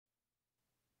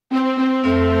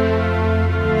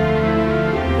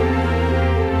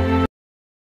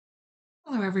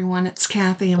everyone, it's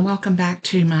Kathy and welcome back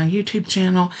to my YouTube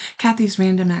channel, Kathy's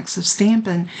Random Acts of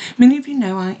Stampin'. Many of you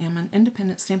know I am an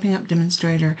independent Stampin' Up!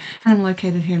 Demonstrator and I'm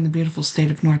located here in the beautiful state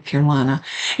of North Carolina.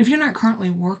 If you're not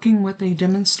currently working with a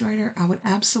demonstrator, I would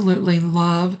absolutely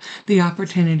love the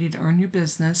opportunity to earn your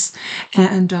business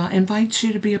and invite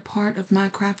you to be a part of my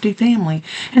crafty family.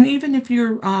 And even if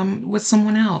you're with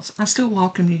someone else, I still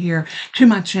welcome you here to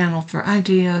my channel for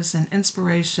ideas and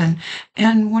inspiration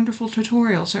and wonderful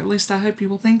tutorials, or at least I hope you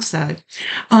will think so.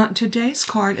 Today's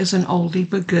card is an oldie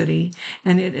but goodie,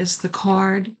 and it is the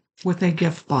card with a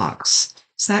gift box.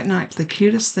 Is that not the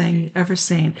cutest thing you've ever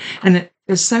seen? And it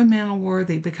is so mantle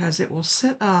worthy because it will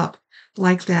sit up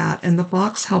like that, and the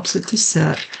box helps it to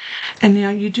sit. And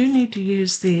now you do need to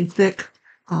use the thick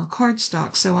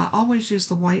cardstock, so I always use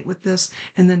the white with this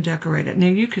and then decorate it. Now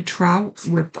you could try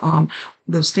with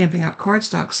those Stampin' Up!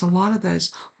 Cardstocks. A lot of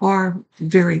those are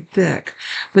very thick,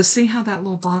 but see how that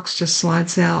little box just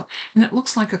slides out, and it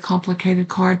looks like a complicated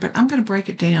card, but I'm going to break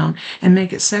it down and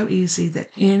make it so easy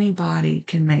that anybody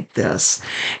can make this.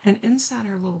 And inside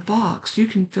our little box, you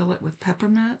can fill it with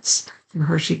peppermints, or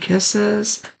Hershey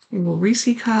Kisses, little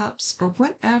Reese cups, or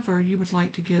whatever you would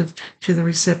like to give to the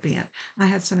recipient. I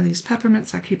had some of these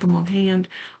peppermints. I keep them on hand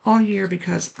all year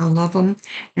because I love them.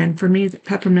 And for me, the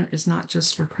peppermint is not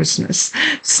just for Christmas.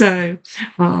 So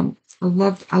I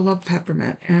love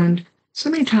peppermint. And so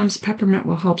many times peppermint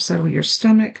will help settle your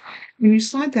stomach. When you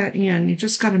slide that in, you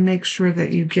just got to make sure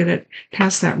that you get it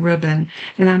past that ribbon.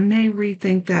 And I may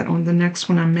rethink that on the next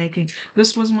one I'm making.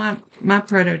 This was my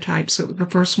prototype, so it was the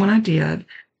first one I did.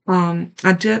 I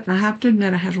have to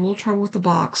admit I had a little trouble with the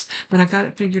box, but I got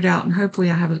it figured out, and hopefully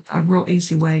I have a real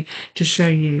easy way to show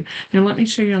you. Now let me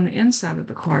show you on the inside of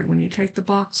the card. When you take the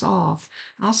box off,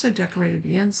 I also decorated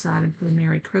the inside and put a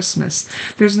Merry Christmas.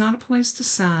 There's not a place to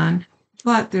sign,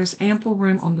 but there's ample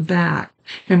room on the back.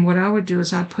 And what I would do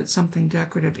is I'd put something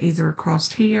decorative either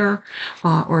across here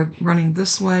or running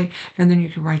this way, and then you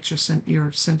can write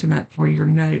your sentiment or your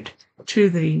note to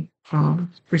the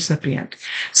recipient.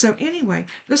 So anyway,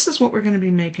 this is what we're going to be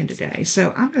making today.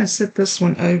 So I'm going to set this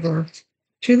one over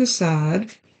to the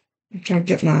side. I'm trying to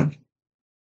get my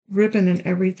ribbon and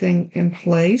everything in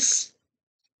place.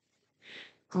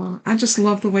 I just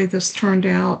love the way this turned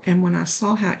out, and when I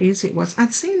saw how easy it was,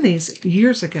 I'd seen these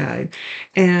years ago,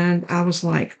 and I was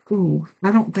like, ooh,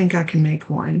 I don't think I can make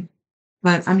one.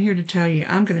 But I'm here to tell you,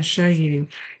 I'm going to show you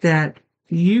that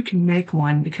you can make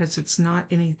one because it's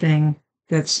not anything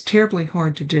that's terribly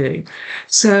hard to do.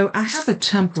 So I have a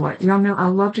template. Y'all know I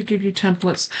love to give you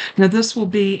templates. Now this will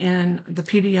be in the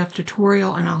PDF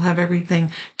tutorial, and I'll have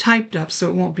everything typed up so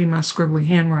it won't be my scribbly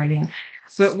handwriting.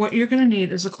 But what you're going to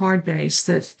need is a card base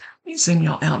that, let me zoom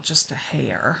y'all out just a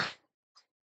hair.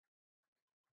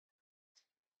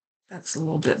 That's a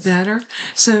little bit better.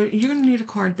 So you're going to need a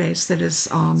card base that is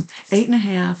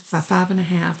 8.5 by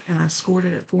 5.5, and I scored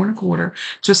it at 4 1/4,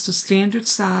 just a standard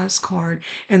size card.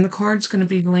 And the card's going to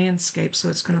be landscape, so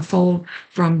it's going to fold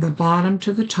from the bottom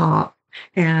to the top,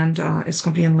 and it's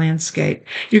going to be in landscape.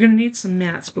 You're going to need some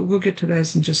mats, but we'll get to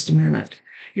those in just a minute.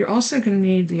 You're also going to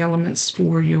need the elements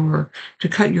for to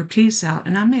cut your piece out.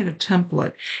 And I made a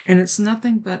template, and it's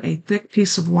nothing but a thick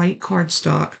piece of white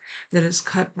cardstock that is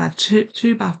cut by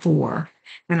 2 by 4.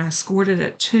 And I scored it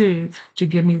at 2 to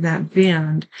give me that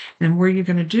bend. And what you're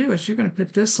going to do is you're going to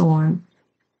put this on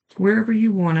wherever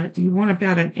you want it. You want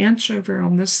about 1 inch over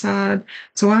on this side.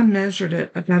 So I measured it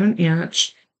about 1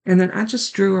 inch, and then I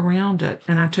just drew around it,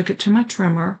 and I took it to my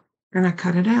trimmer and I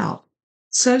cut it out.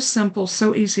 So simple,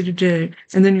 so easy to do,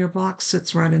 and then your box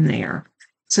sits right in there.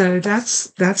 So that's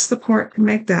the part to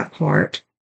make that part.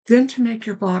 Then to make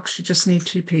your box, you just need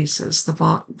 2 pieces: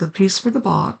 the piece for the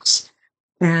box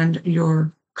and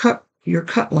your cut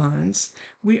lines.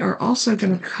 We are also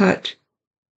going to cut.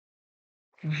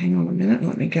 Hang on a minute,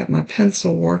 let me get my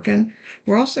pencil working.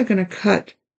 We're also going to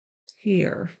cut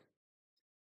here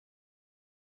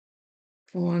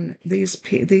on these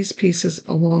pieces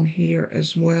along here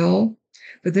as well.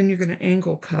 But then you're going to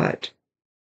angle cut.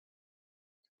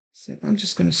 So I'm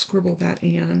just going to scribble that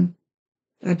in.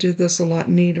 I did this a lot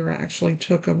neater. I actually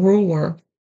took a ruler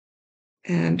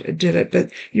and did it. But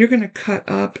you're going to cut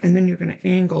up, and then you're going to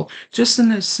angle. Just in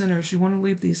those centers, you want to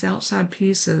leave these outside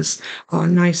pieces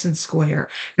nice and square.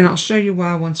 And I'll show you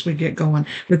why once we get going.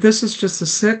 But this is just a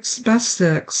 6 by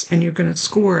 6, and you're going to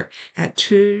score it at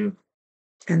 2.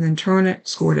 And then turn it,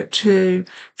 score it at 2,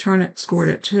 turn it, score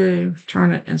it at 2,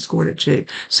 turn it, and score it at 2.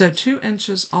 So 2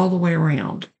 inches all the way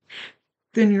around.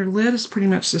 Then your lid is pretty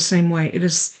much the same way. It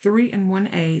is 3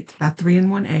 1/8 by 3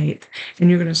 1/8, and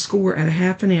you're going to score at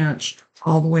 1/2 inch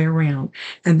all the way around.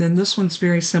 And then this one's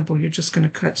very simple. You're just going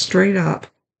to cut straight up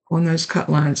on those cut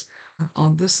lines.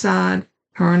 On this side,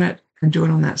 turn it, and do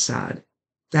it on that side.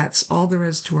 That's all there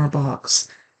is to our box.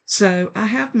 So I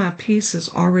have my pieces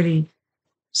already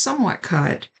somewhat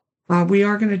cut. We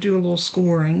are going to do a little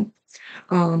scoring.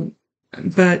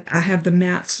 But I have the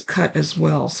mats cut as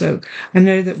well. So I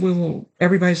know that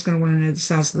everybody's going to want to know the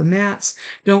size of the mats.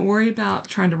 Don't worry about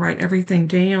trying to write everything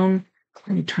down.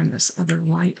 Let me turn this other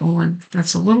light on.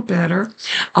 That's a little better.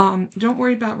 Don't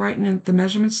worry about writing the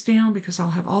measurements down because I'll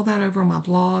have all that over on my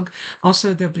blog.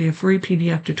 Also, there'll be a free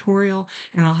PDF tutorial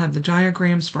and I'll have the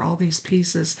diagrams for all these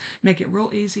pieces. Make it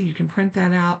real easy. You can print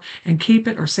that out and keep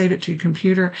it or save it to your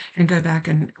computer and go back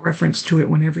and reference to it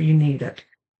whenever you need it.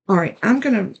 All right, I'm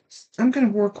gonna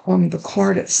work on the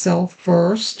card itself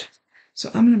first. So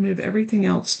I'm gonna move everything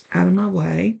else out of my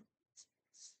way.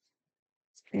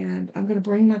 And I'm gonna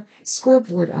bring my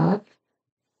scoreboard up.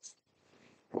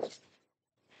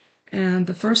 And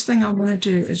the first thing I want to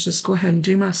do is just go ahead and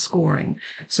do my scoring.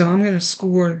 So I'm going to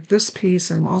score this piece,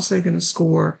 and I'm also going to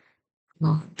score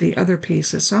the other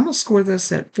pieces. So I'm going to score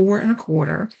this at 4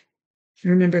 1/4.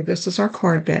 Remember, this is our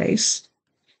card base.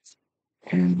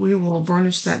 And we will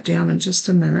varnish that down in just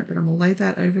a minute, but I'm going to lay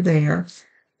that over there.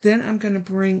 Then I'm going to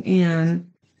bring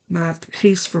in my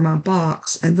piece for my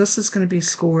box, and this is going to be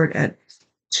scored at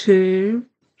 2,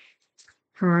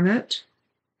 turn it,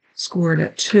 score it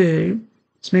at 2.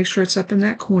 Let's make sure it's up in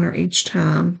that corner each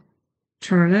time.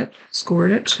 Turn it, score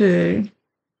it at 2,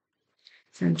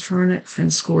 and turn it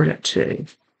and score it at 2.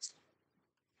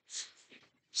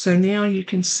 So now you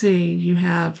can see you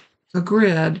have a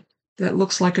grid that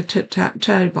looks like a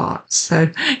tic-tac-toe box.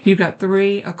 So you've got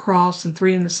 3 across and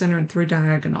 3 in the center and 3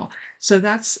 diagonal. So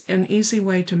that's an easy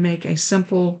way to make a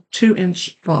simple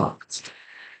 2-inch box.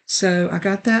 So I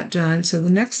got that done. So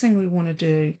the next thing we want to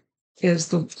do is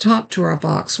the top to our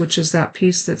box, which is that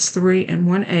piece that's 3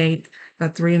 1/8 by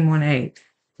 3 1/8.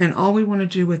 And all we want to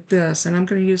do with this, and I'm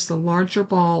going to use the larger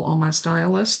ball on my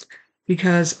stylus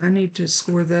because I need to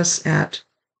score this at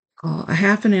a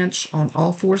 1/2 inch on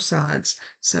all 4 sides.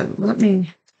 So let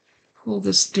me pull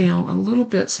this down a little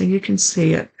bit so you can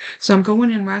see it. So I'm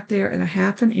going in right there at a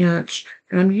 1/2 inch,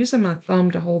 and I'm using my thumb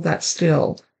to hold that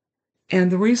still. And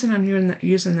the reason I'm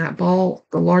using that ball,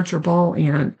 the larger ball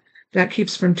end, that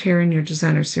keeps from tearing your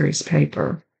designer series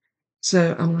paper.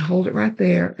 So I'm going to hold it right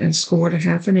there and score it a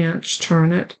 1/2 inch,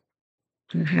 turn it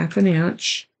and a 1/2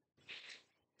 inch,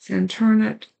 and turn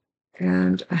it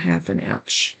and a 1/2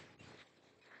 inch.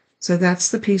 So that's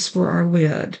the piece for our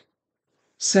lid.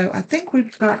 So I think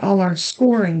we've got all our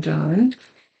scoring done.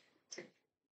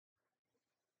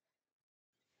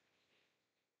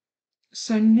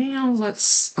 So now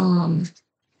let's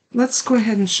go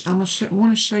ahead and I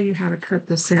want to show you how to cut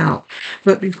this out.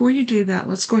 But before you do that,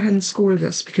 let's go ahead and score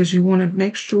this because you want to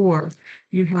make sure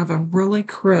you have a really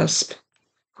crisp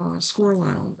score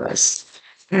line on this.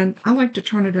 And I like to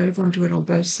turn it over and do it on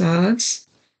both sides.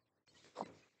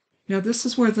 Now this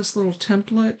is where this little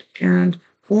template, and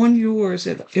on yours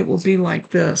it will be like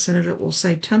this, and it will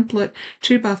say template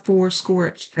 2x4, score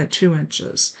it at 2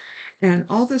 inches. And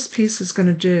all this piece is going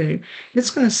to do,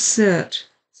 it's going to sit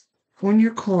on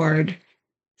your card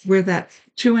where that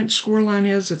 2-inch score line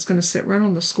is. It's going to sit right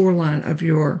on the score line of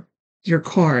your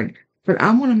card. But I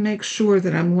want to make sure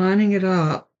that I'm lining it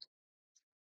up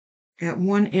at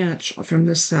 1 inch from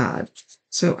this side.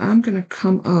 So I'm going to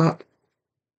come up.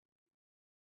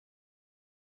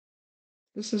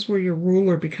 This is where your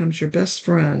ruler becomes your best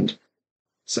friend.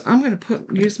 So I'm going to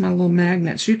use my little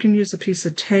magnets. You can use a piece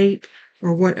of tape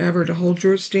or whatever to hold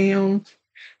yours down.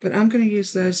 But I'm going to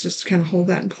use those just to kind of hold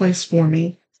that in place for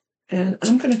me. And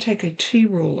I'm going to take a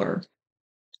T-ruler.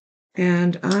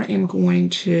 And I am going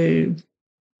to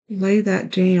lay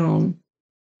that down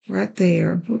right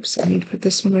there. Whoops, I need to put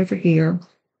this one over here.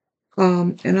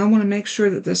 And I want to make sure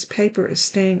that this paper is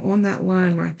staying on that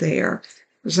line right there.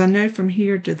 Because I know from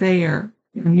here to there,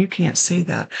 and you can't see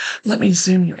that. Let me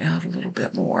zoom you out a little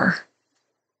bit more.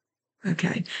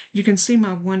 Okay, you can see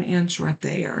my 1 inch right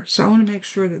there. So I want to make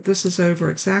sure that this is over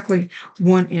exactly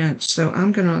 1 inch. So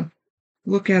I'm going to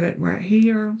look at it right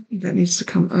here. That needs to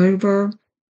come over.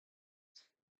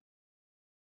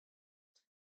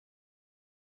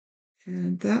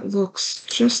 And that looks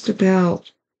just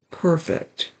about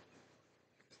perfect.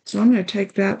 So I'm going to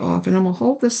take that off, and I'm going to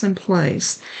hold this in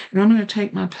place. And I'm going to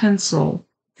take my pencil,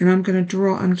 and I'm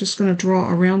just going to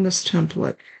draw around this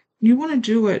template. You want to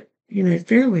do it,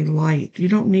 fairly light. You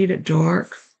don't need it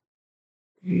dark.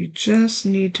 You just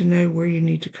need to know where you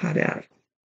need to cut at.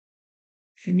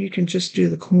 And you can just do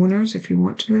the corners if you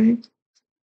want to.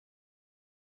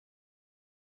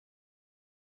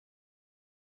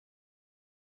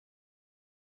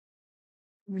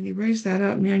 When you raise that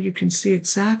up, now you can see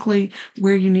exactly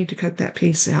where you need to cut that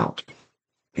piece out.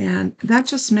 And that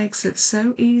just makes it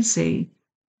so easy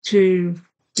to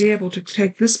be able to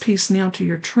take this piece now to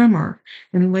your trimmer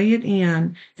and lay it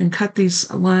in and cut these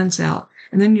lines out.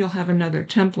 And then you'll have another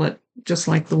template just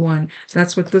like the one.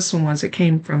 That's what this one was. It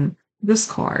came from this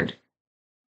card.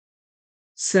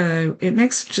 So it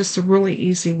makes just a really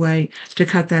easy way to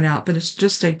cut that out. But it's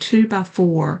just a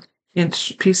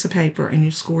 2x4-inch piece of paper, and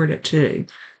you score it at 2.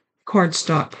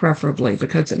 Cardstock preferably,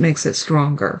 because it makes it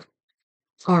stronger.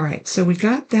 All right, so we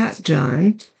got that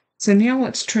done. So now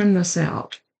let's trim this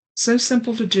out. So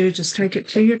simple to do. Just take it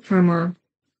to your trimmer,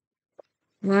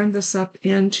 line this up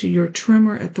into your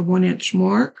trimmer at the 1-inch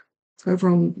mark over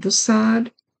on this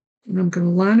side, and I'm going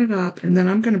to line it up, and then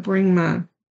I'm going to bring my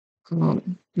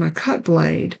cut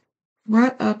blade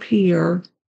right up here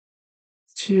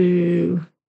to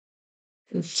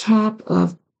the top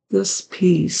of this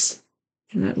piece.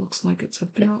 And that looks like it's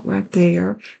about right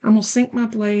there. I'm going to sink my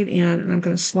blade in, and I'm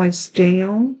going to slice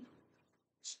down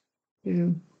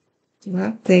to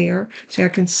right there. So I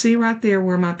can see right there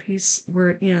where my piece, where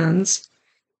it ends.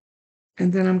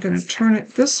 And then I'm going to turn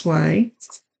it this way,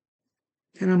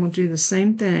 and I'm going to do the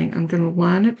same thing. I'm going to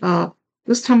line it up.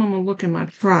 This time I'm going to look in my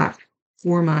track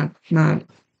for my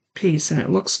piece, and it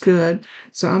looks good.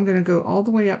 So I'm going to go all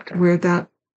the way up to where that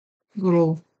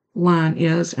little line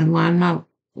is and line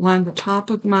the top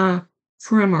of my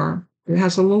trimmer. It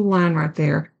has a little line right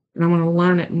there, and I'm going to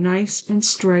line it nice and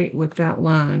straight with that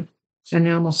line. And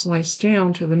now I'm going to slice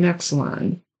down to the next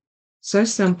line. So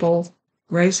simple.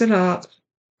 Raise it up,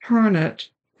 turn it,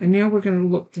 and now we're going to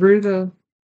look through the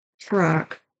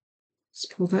track. Let's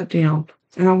pull that down.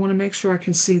 And I want to make sure I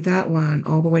can see that line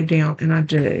all the way down, and I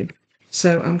do.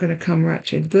 So I'm going to come right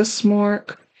to this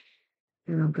mark,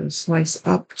 and I'm going to slice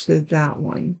up to that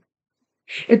one.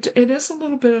 It is a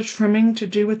little bit of trimming to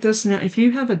do with this. Now, if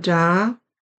you have a die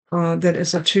that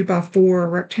is a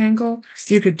 2x4 rectangle,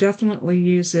 you could definitely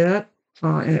use it,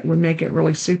 and it would make it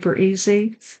really super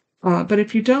easy. But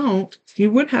if you don't, you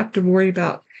would have to worry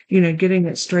about, getting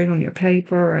it straight on your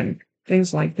paper and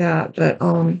things like that. But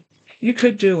you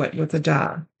could do it with a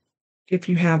die if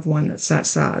you have one that's that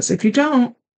size. If you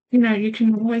don't, you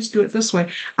can always do it this way.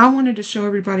 I wanted to show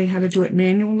everybody how to do it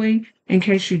manually in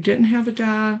case you didn't have a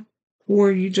die,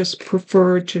 or you just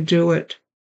preferred to do it,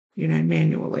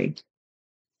 manually.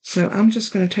 So I'm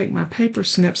just going to take my paper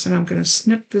snips, and I'm going to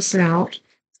snip this out.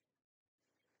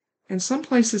 And some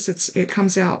places it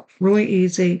comes out really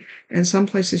easy, and some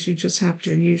places you just have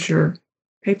to use your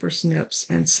paper snips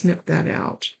and snip that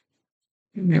out.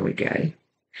 And there we go.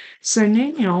 So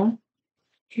now,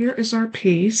 here is our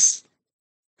piece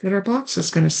that our box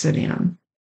is going to sit in.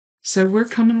 So we're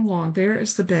coming along. There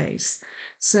is the base.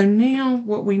 So now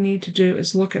what we need to do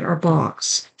is look at our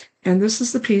box. And this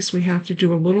is the piece we have to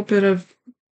do a little bit of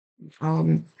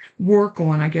work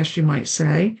on, I guess you might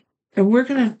say. And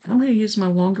I'm going to use my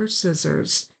longer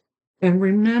scissors. And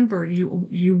remember,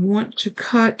 you want to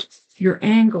cut your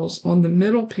angles on the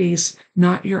middle piece,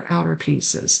 not your outer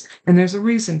pieces. And there's a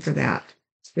reason for that.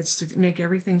 It's to make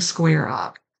everything square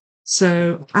up.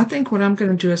 So I think what I'm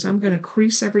going to do is I'm going to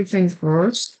crease everything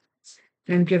first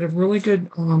and get a really good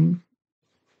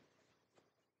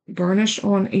burnish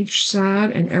on each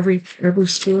side and every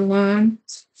score line,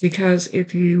 because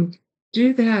if you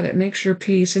do that, it makes your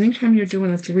piece, anytime you're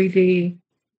doing a 3D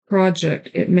project,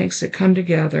 it makes it come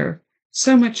together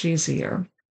so much easier.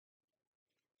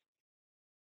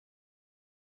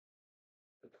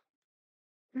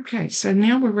 Okay, so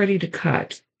now we're ready to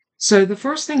cut. So the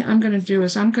first thing I'm going to do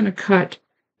is I'm going to cut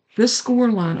this score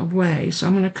line away. So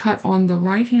I'm going to cut on the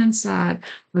right-hand side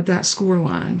of that score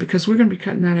line, because we're going to be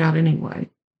cutting that out anyway.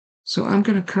 So I'm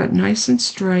going to cut nice and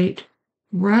straight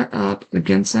right up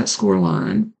against that score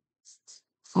line,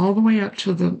 all the way up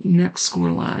to the next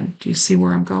score line. Do you see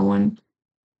where I'm going?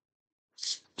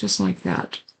 Just like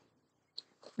that.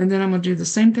 And then I'm going to do the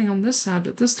same thing on this side,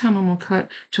 but this time I'm going to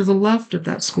cut to the left of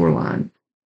that score line.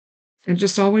 And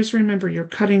just always remember you're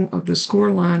cutting of the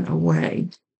score line away.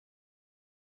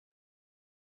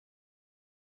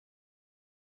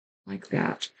 Like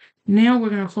that. Now we're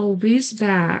going to hold these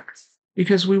back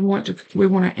because we want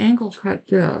to angle cut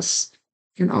this.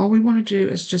 And all we want to do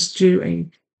is just do a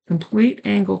complete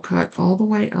angle cut all the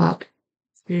way up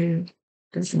to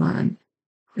this line.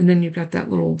 And then you've got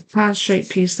that little pie-shaped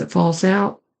piece that falls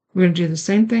out. We're going to do the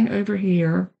same thing over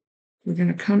here. We're going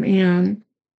to come in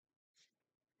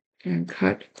and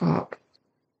cut up.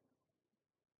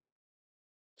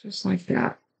 Just like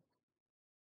that.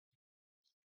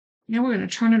 Now we're going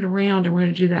to turn it around, and we're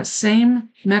going to do that same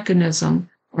mechanism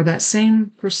or that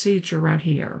same procedure right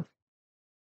here.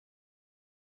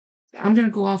 I'm going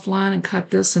to go offline and cut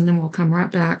this, and then we'll come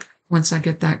right back once I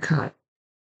get that cut.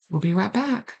 We'll be right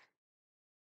back.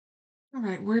 All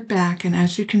right, we're back, and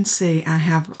as you can see, I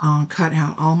have cut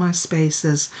out all my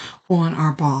spaces on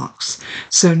our box.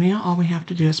 So now all we have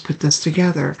to do is put this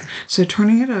together. So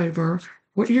turning it over,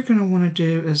 what you're going to want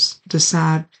to do is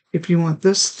decide if you want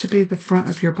this to be the front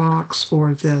of your box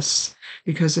or this,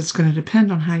 because it's going to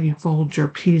depend on how you fold your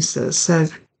pieces. So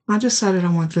I decided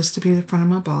I want this to be the front of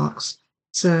my box.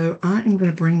 So I am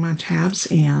going to bring my tabs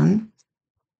in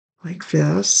like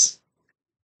this.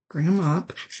 Bring them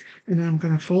up, and then I'm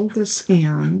going to fold this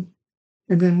in,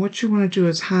 and then what you want to do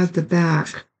is hide the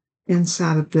back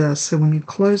inside of this, so when you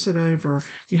close it over,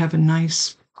 you have a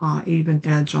nice even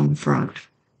edge on the front.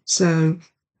 So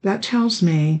that tells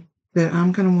me that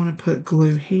I'm going to want to put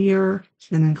glue here,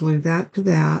 and then glue that to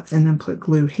that, and then put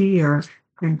glue here,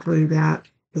 and glue that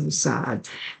to the side.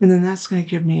 And then that's going to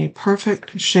give me a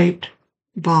perfect shaped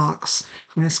box,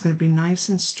 and it's going to be nice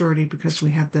and sturdy because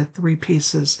we have the 3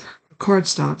 pieces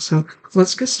cardstock. So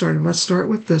let's get started. Let's start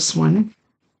with this one.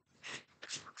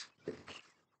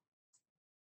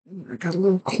 I got a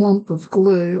little clump of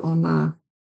glue on my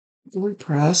glue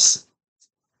press.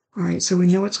 All right, so we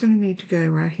know it's going to need to go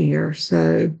right here.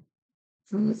 So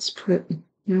let's put,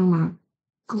 my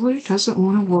glue doesn't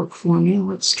want to work for me.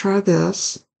 Let's try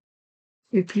this.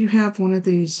 If you have one of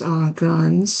these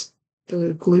guns,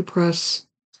 the glue press,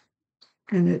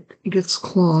 and it gets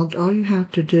clogged, all you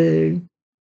have to do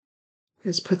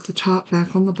is put the top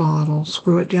back on the bottle,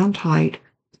 screw it down tight,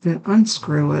 then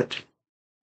unscrew it,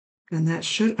 and that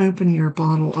should open your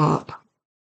bottle up.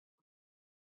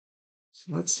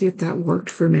 So let's see if that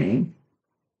worked for me.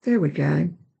 There we go.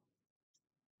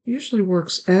 Usually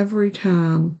works every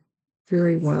time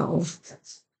very well.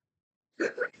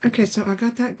 Okay, so I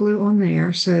got that glue on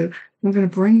there, so I'm going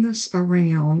to bring this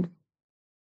around,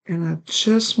 and I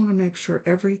just want to make sure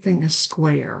everything is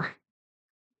square.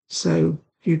 So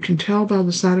you can tell by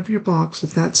the side of your box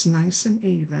that that's nice and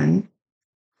even.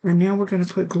 And now we're going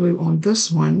to put glue on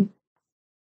this one.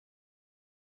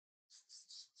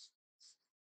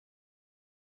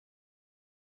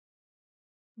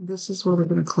 This is where we're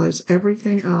going to close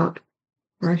everything up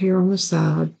right here on the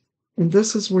side. And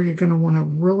this is where you're going to want to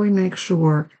really make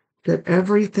sure that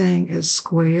everything is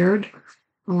squared.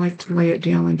 I like to lay it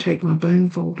down and take my bone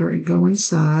folder and go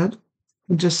inside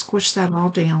and just squish that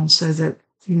all down so that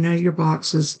you know your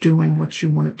box is doing what you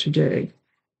want it to do.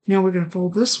 Now we're going to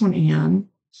fold this one in.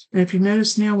 And if you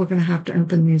notice now, we're going to have to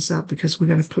open these up because we're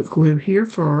going to put glue here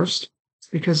first.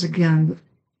 Because again,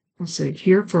 let's see,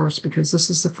 here first because this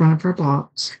is the front of our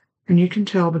box. And you can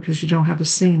tell because you don't have a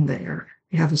seam there.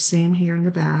 You have a seam here in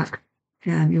the back,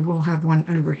 and you will have one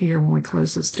over here when we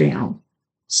close this down.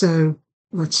 So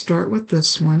let's start with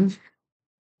this one.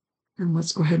 And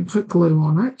let's go ahead and put glue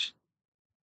on it.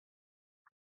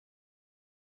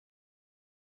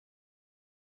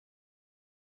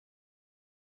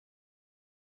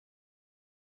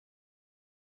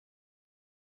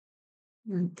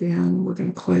 And then we're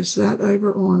going to close that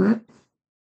over on it.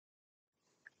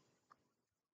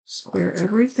 Square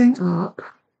everything up.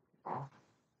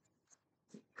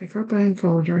 Take our bone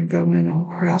folder and go in and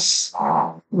press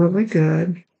really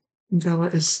good. Bella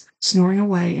is snoring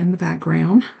away in the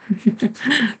background.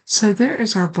 So there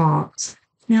is our box.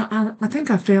 Now, I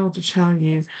think I failed to tell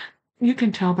you, you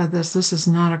can tell by this is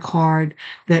not a card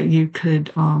that you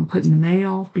could put in the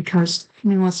mail because,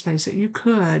 let's face it, you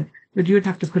could, but you would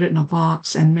have to put it in a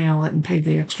box and mail it and pay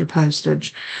the extra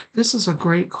postage. This is a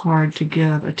great card to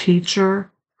give a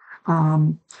teacher,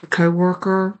 a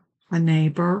coworker, a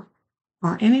neighbor,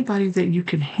 anybody that you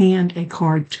can hand a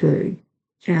card to.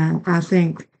 And I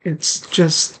think it's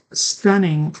just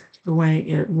stunning the way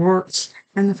it works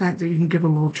and the fact that you can give a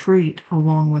little treat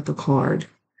along with the card.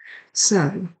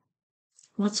 So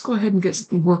let's go ahead and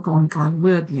get work on our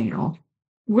lid now.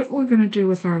 What we're going to do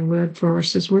with our lid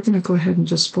first is we're going to go ahead and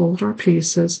just fold our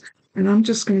pieces, and I'm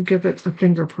just going to give it a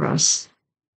finger press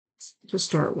to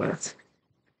start with.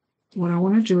 What I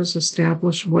want to do is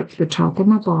establish what the top of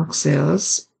my box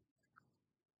is.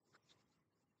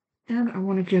 And I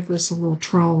want to give this a little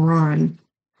trial run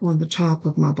on the top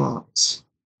of my box,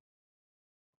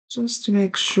 just to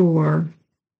make sure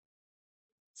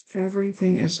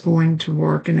everything is going to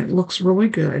work, and it looks really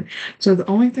good. So the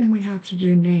only thing we have to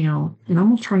do now, and I'm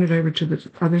going to turn it over to the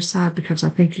other side because I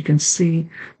think you can see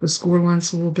the score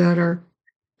lines a little better.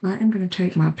 I am going to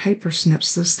take my paper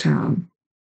snips this time,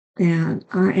 and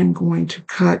I am going to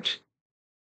cut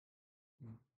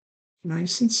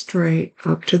nice and straight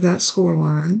up to that score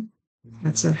line.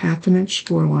 That's a 1/2 inch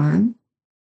score line.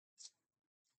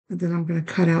 And then I'm going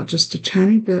to cut out just a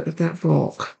tiny bit of that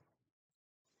bulk.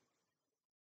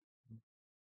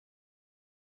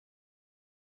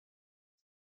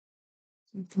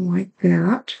 Something like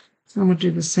that. I'm going to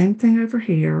do the same thing over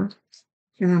here.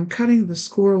 And I'm cutting the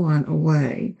score line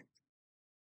away.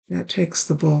 That takes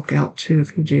the bulk out too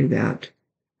if you do that.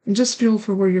 And just feel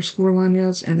for where your score line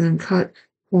is and then cut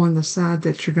on the side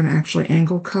that you're going to actually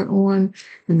angle cut on.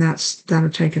 And that'll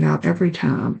take it out every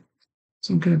time.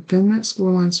 So I'm going to bend that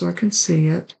score line so I can see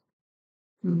it.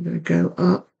 I'm going to go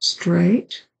up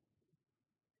straight.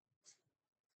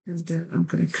 And then I'm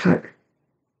going to cut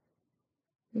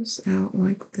this out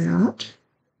like that.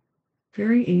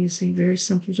 Very easy, very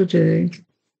simple to do.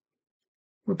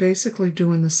 We're basically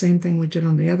doing the same thing we did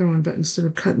on the other one, but instead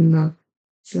of cutting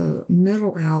the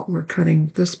middle out, we're cutting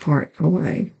this part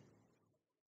away.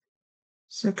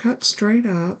 So cut straight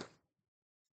up,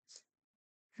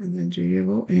 and then do your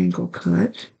little angle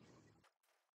cut.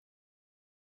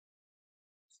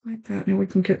 Like that. Now we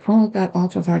can get all of that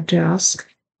off of our desk.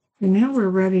 And now we're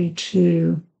ready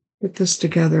to put this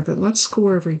together, but let's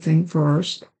score everything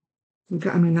first.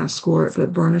 Not score it,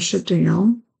 but burnish it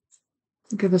down.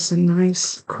 Give us a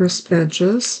nice crisp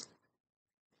edges.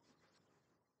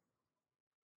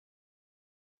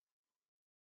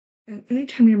 And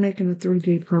anytime you're making a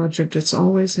 3D project, it's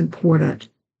always important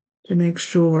to make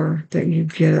sure that you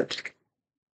get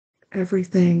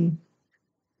everything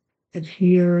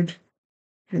adhered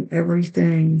and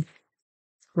everything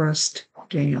pressed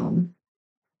down.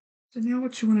 So now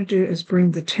what you want to do is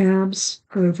bring the tabs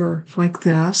over like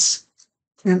this.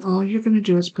 And all you're going to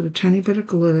do is put a tiny bit of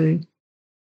glue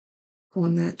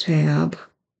on that tab.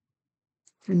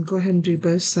 And go ahead and do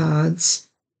both sides.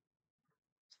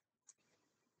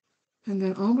 And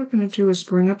then all we're going to do is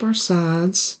bring up our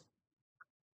sides.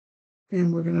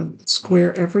 And we're going to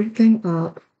square everything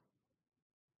up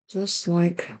just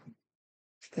like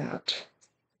that.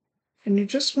 And you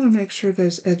just want to make sure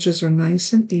those edges are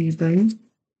nice and even.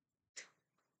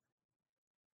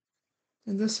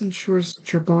 And this ensures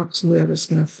that your box lid is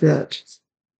going to fit.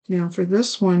 Now for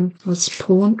this one, let's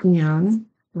pull them in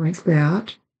like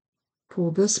that.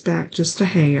 Pull this back just a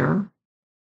hair.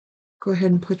 Go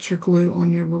ahead and put your glue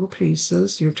on your little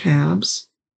pieces, your tabs.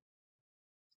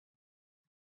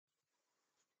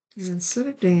 And then set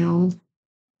it down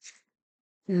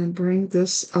and bring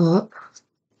this up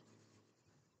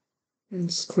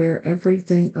and square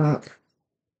everything up.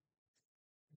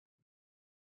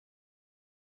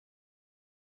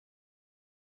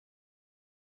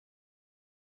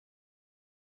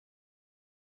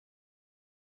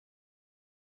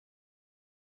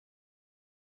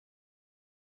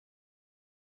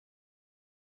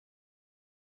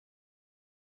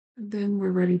 And then we're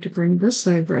ready to bring this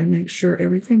over and make sure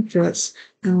everything fits.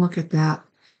 And look at that.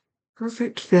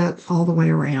 Perfect fit all the way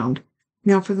around.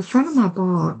 Now for the front of my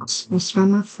box, let's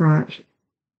find my front.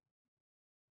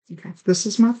 Okay, this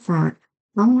is my front.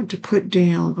 I want to put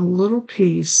down a little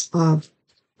piece of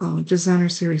designer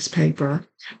series paper,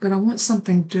 but I want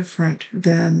something different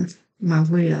than my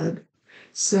lid.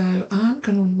 So I'm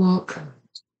going to look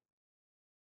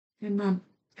in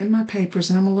my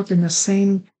papers, and I'm going to look in the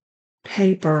same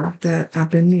paper that I've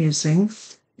been using,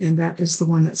 and that is the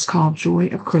one that's called Joy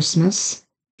of Christmas.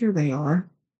 Here they are.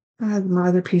 I have my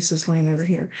other pieces laying over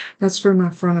here. That's for my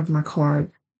front of my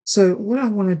card. So what I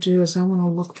want to do is I want to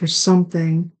look for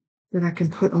something that I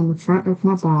can put on the front of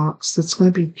my box that's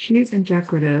going to be cute and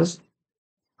decorative.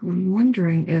 I'm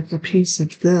wondering if a piece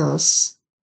of this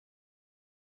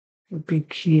would be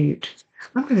cute.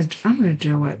 I'm gonna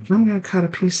do it. I'm gonna cut a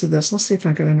piece of this. Let's see if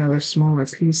I got another smaller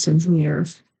piece in here.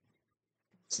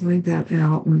 Let's lay that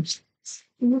out and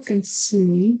look and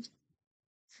see.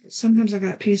 Sometimes I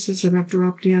got pieces that I've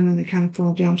dropped in and they kind of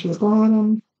fall down to the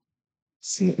bottom.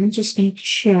 See, I'm just going to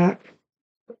check.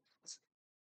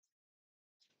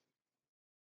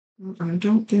 I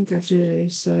don't think I do.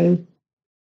 So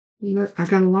I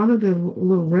got a lot of the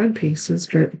little red pieces,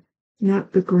 but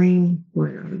not the green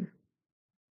red.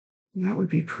 That would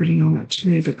be pretty on it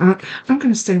too. But I'm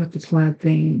going to stay with the plaid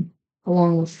theme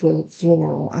along with the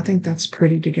floral. I think that's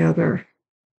pretty together.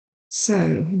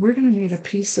 So we're going to need a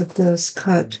piece of this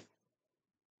cut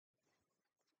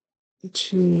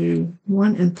to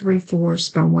 1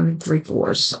 3/4 by 1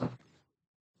 3/4.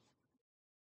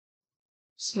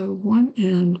 So 1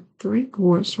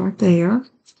 3/4 right there.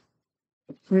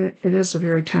 It is a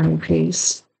very tiny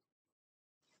piece.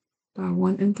 By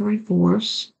 1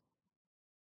 3/4.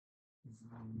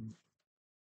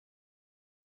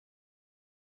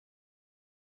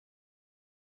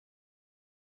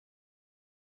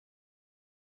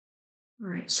 All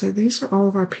right, so these are all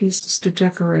of our pieces to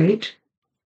decorate.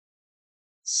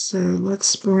 So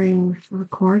let's bring our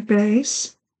card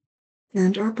base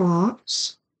and our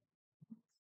box.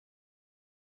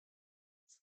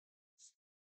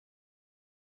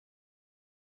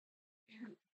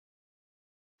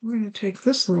 We're going to take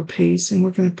this little piece and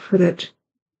we're going to put it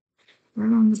right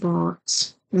on the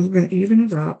box. And we're going to even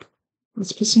it up.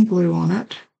 Let's put some glue on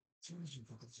it.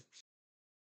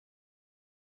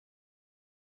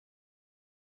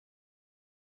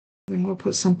 Then we'll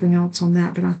put something else on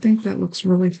that, but I think that looks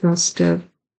really festive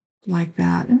like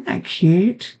that. Isn't that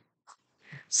cute?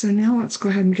 So now let's go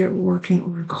ahead and get working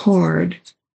on our card.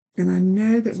 And I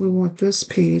know that we want this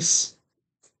piece,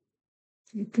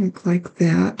 I think like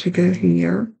that, to go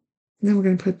here. And then we're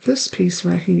going to put this piece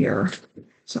right here.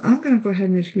 So I'm going to go ahead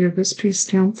and adhere this piece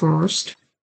down first.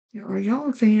 Now, are y'all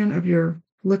a fan of your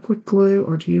liquid glue,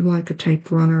 or do you like a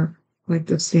tape runner like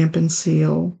the Stampin'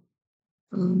 Seal?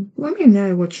 Let me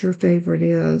know what your favorite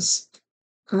is.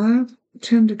 I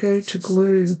tend to go to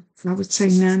glue, I would say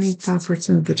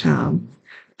 95% of the time.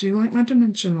 I do like my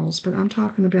dimensionals, but I'm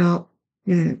talking about,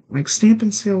 like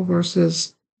Stampin' Seal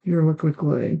versus your liquid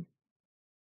glue.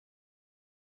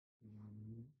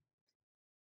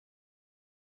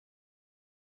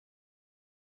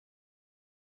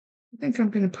 I think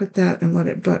I'm going to put that and let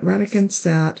it butt right against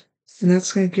that, and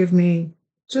that's going to give me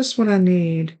just what I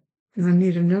need. And I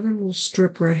need another little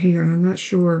strip right here, and I'm not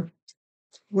sure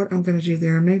what I'm going to do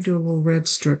there. I may do a little red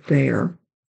strip there,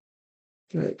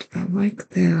 but I like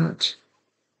that.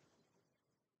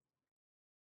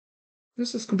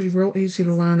 This is going to be real easy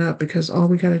to line up because all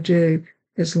we got to do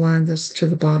is line this to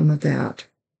the bottom of that.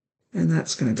 And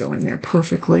that's going to go in there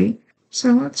perfectly. So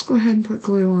let's go ahead and put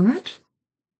glue on it.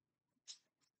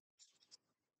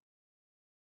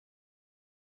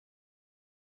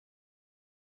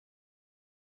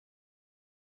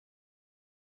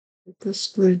 Put this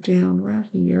glue down right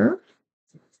here.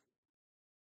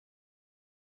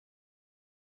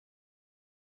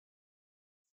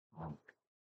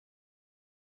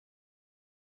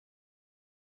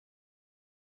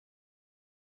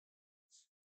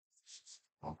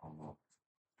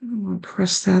 I'm going to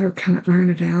press that or kind of iron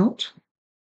it out.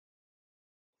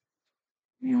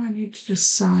 Now I need to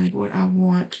decide what I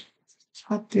want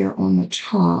up there on the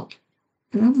top.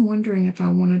 And I'm wondering if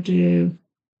I want to do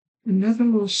another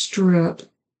little strip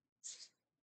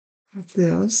of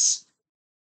this.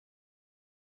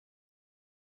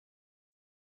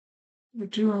 Or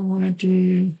do I want to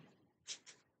do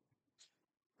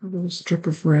a little strip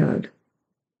of red?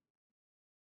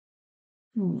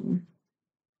 Or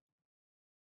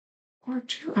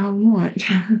do I want,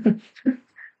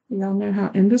 y'all know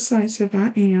how indecisive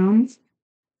I am.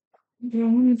 Do I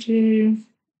want to do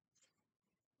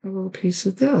a little piece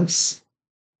of this?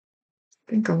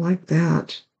 I think I like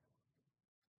that.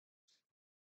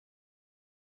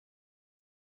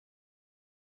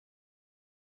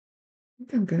 I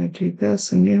think I'm going to do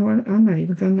this, and you know what? I'm not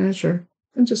even going to measure.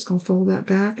 I'm just going to fold that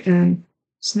back and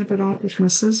snip it off with my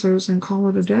scissors and call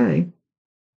it a day.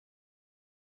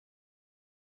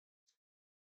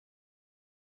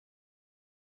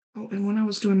 Oh, and when I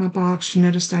was doing my box, you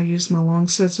noticed I used my long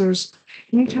scissors.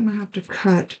 Anytime I have to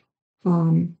cut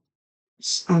a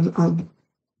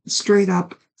straight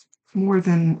up more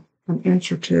than an inch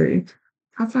or two,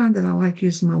 I find that I like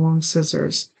using my long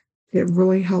scissors. It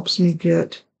really helps me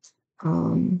get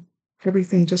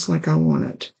everything just like I want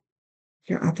it.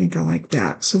 Yeah, I think I like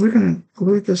that. So we're going to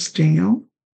glue this down.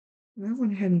 And I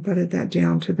went ahead and butted that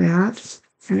down to that,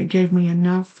 and it gave me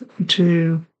enough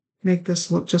to make this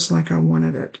look just like I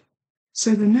wanted it.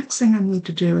 So the next thing I need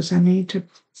to do is I need to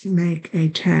make a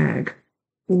tag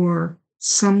or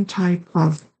some type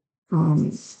of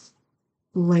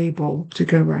label to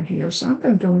go right here. So I'm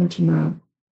going to go into my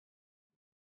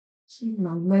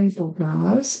label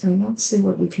guys, and let's see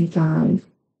what we can find.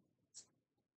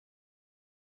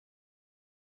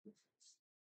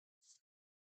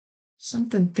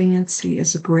 Something fancy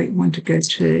is a great one to go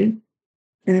to.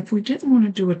 And if we didn't want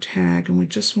to do a tag and we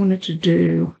just wanted to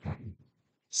do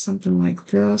something like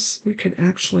this, we could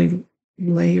actually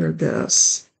layer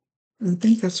this. And I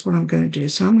think that's what I'm going to do.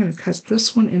 So I'm going to cut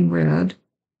this one in red,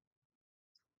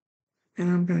 and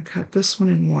I'm going to cut this one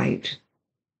in white.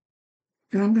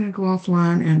 And I'm going to go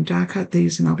offline and die cut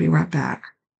these, and I'll be right back.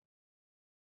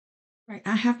 Right,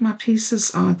 I have my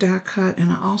pieces die cut,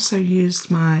 and I also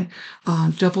used my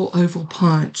double oval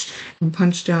punch and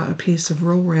punched out a piece of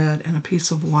real red and a piece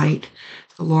of white.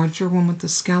 The larger one with the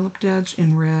scalloped edge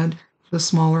in red, the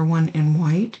smaller one in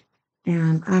white.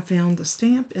 And I found the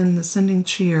stamp in the sending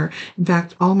cheer. In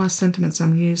fact, all my sentiments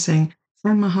I'm using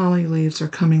and my holly leaves are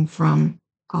coming from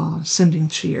sending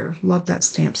cheer. Love that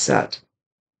stamp set.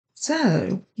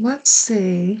 So let's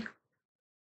see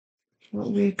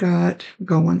what we got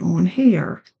going on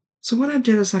here. So what I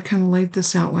did is I kind of laid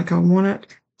this out like I want it.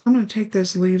 I'm going to take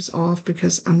those leaves off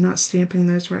because I'm not stamping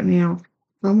those right now.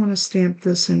 I want to stamp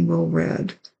this in real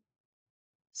red.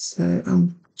 So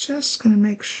I'm just going to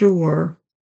make sure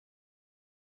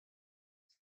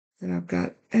that I've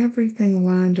got everything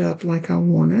lined up like I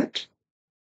want it.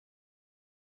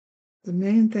 The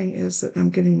main thing is that I'm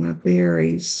getting my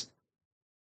berries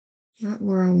not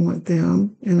where I want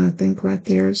them, and I think right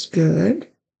there is good.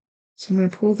 So I'm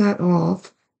going to pull that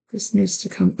off. This needs to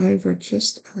come over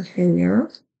just a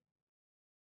hair.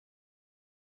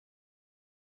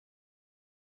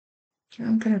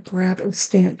 I'm going to grab a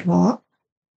stamp block,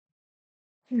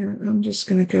 and I'm just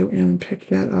going to go in and pick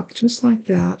that up just like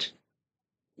that.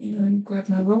 And grab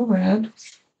my little red.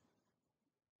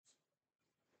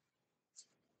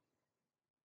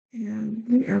 And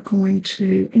we are going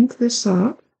to ink this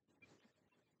up.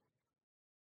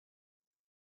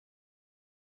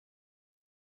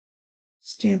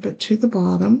 Stamp it to the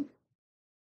bottom.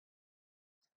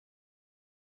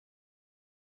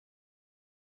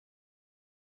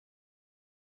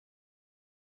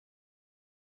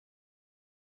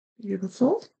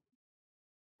 Beautiful.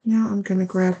 Now I'm going to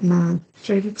grab my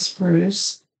shaded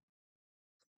spruce.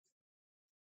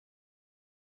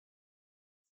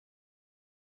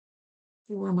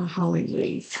 For my holly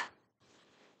leaf.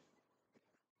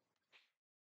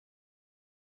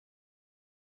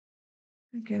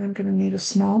 Again, I'm going to need a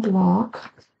small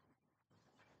block.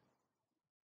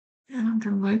 And I'm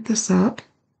going to light this up.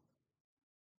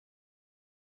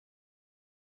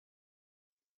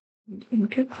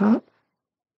 Ink it up.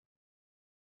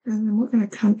 And then we're going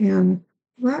to come in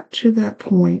right to that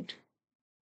point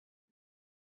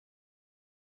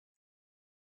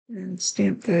and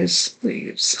stamp those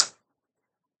leaves.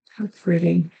 How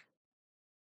pretty.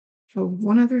 So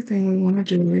one other thing we want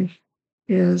to do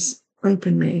is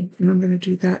open me. And I'm going to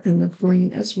do that in the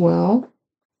green as well.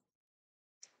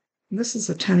 And this is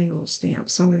a tiny little stamp.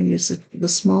 So I'm going to use the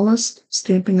smallest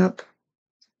Stampin' Up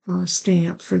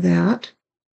stamp for that.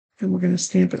 And we're going to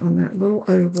stamp it on that little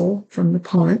oval from the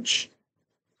punch.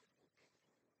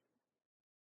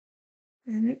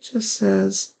 And it just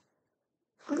says,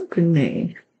 open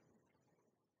me.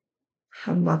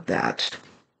 I love that.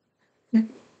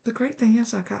 The great thing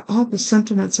is I got all the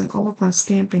sentiments and all of my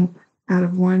stamping out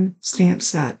of one stamp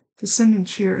set. The sending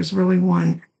cheer is really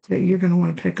one that you're going to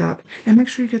want to pick up. And make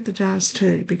sure you get the dies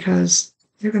too, because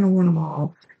you're going to want them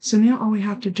all. So now all we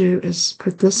have to do is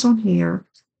put this on here.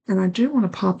 And I do want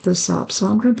to pop this up. So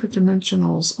I'm going to put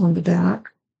dimensionals on the back.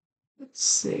 Let's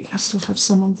see. I still have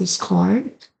some on this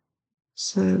card.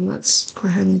 So let's go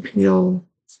ahead and peel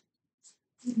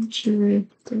 1, 2,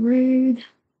 3.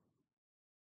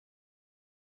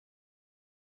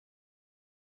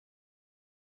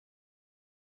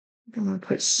 I'm going to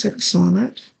put 6 on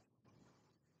it.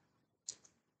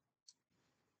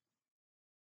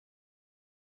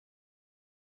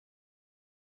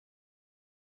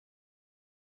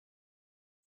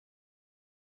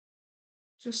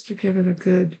 Just to give it a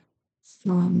good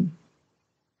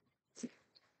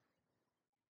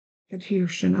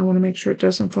adhesion. I want to make sure it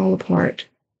doesn't fall apart.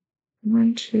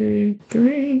 1, 2,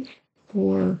 3,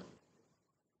 4.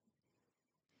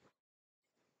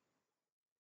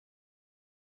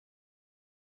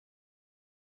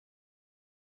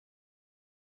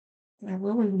 I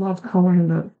really love coloring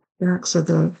the backs of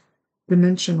the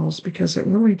dimensionals because it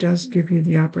really does give you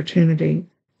the opportunity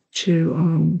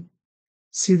to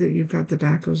see that you've got the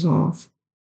backers off.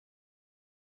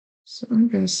 So I'm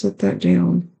going to set that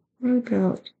down right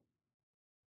about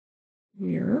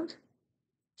here.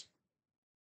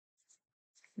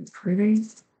 Pretty.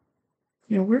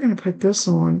 You know, we're going to put this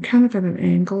on kind of at an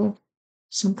angle,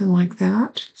 something like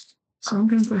that. So I'm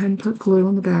going to go ahead and put glue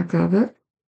on the back of it.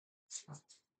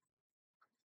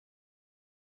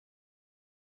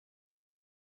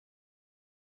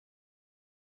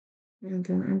 And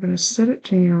then I'm going to set it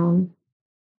down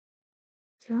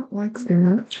about like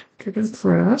that. Give it a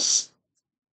press.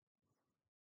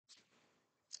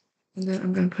 And then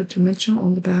I'm going to put dimension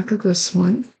on the back of this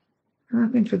one. And I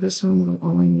think for this one, we'll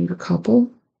only need a couple.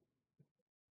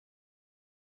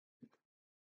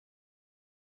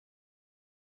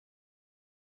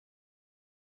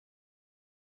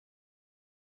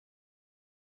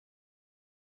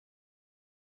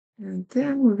 And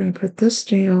then we're going to put this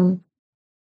down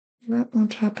right on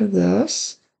top of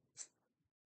this.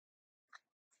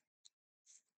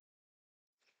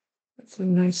 That's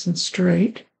nice and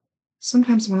straight.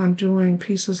 Sometimes when I'm doing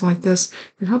pieces like this,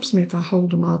 it helps me if I hold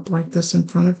them up like this in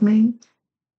front of me.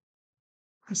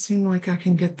 I seem like I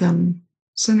can get them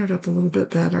centered up a little bit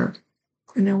better.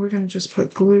 And now we're going to just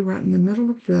put glue right in the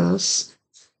middle of this.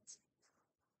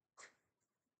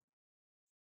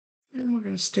 And we're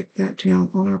going to stick that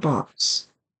down on our box.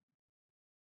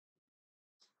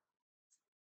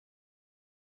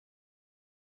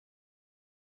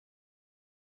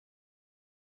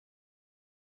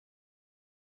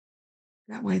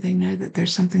 That way they know that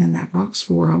there's something in that box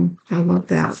for them. I love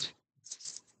that.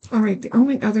 All right, the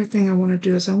only other thing I want to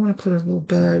do is I want to put a little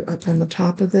bow up on the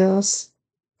top of this.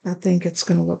 I think it's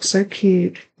going to look so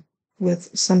cute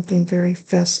with something very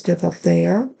festive up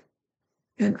there.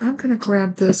 And I'm going to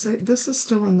grab this. This is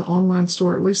still in the online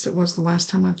store, at least it was the last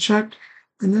time I checked.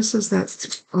 And this is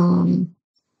that,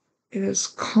 it is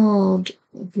called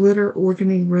Glitter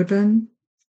Organdy Ribbon.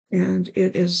 And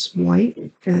it is white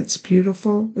and it's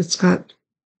beautiful. It's got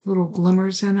little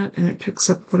glimmers in it and it picks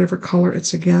up whatever color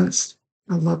it's against.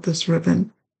 I love this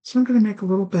ribbon. So I'm going to make a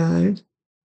little bow.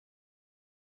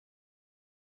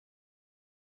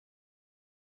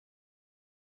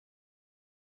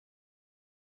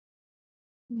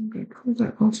 I'm going to pull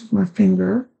that off of my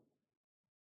finger.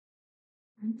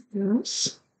 Like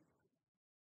this.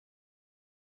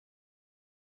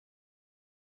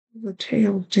 The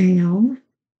tail down.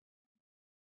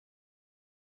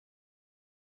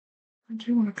 I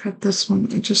do want to cut this one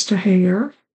just a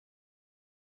hair.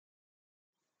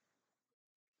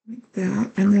 Like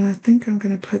that. And then I think I'm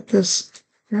going to put this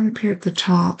right up here at the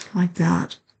top like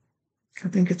that. I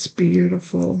think it's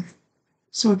beautiful.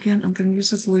 So again, I'm going to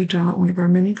use a glue dot, one of our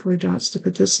mini glue dots to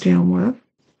put this down with.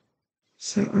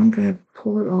 So I'm going to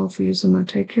pull it off using my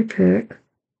Take Your Pick.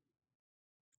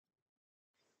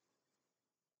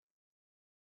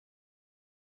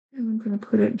 And I'm going to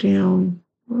put it down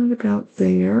right about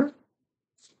there.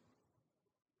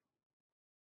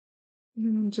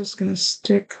 And I'm just going to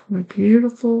stick my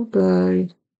beautiful bow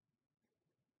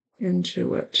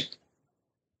into it.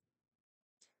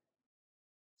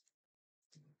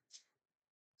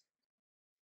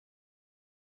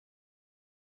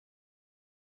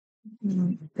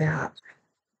 Like that.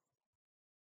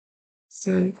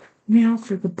 So now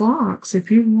for the box, if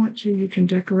you want to, you can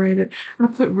decorate it. I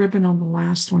put ribbon on the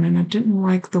last one and I didn't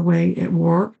like the way it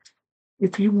worked.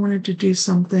 If you wanted to do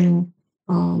something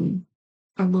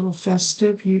a little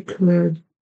festive, you could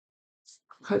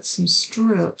cut some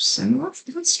strips. And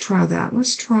let's try that.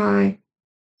 Let's try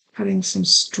cutting some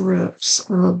strips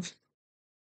of,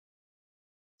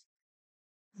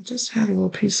 I just had a little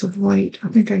piece of white. I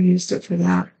think I used it for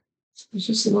that. I was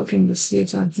just looking to see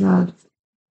if I had.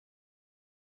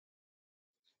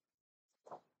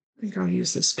 I think I'll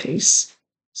use this piece.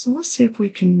 So let's see if we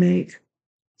can make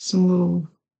some little,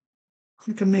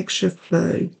 like a makeshift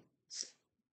bow.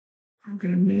 I'm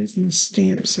going to move my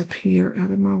stamps up here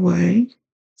out of my way.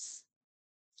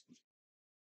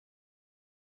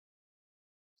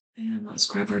 And let's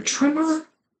grab our trimmer.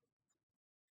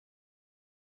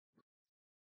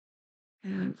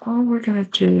 And all we're going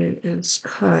to do is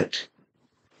cut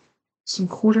some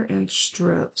 1/4-inch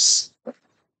strips. And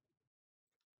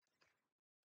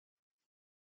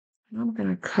I'm going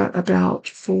to cut about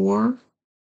 4.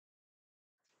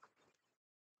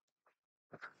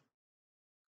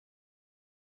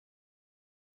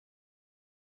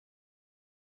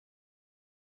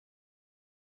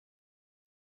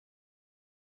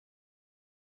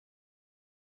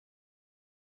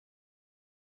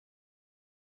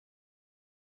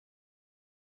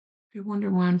 If you wonder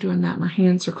why I'm doing that, my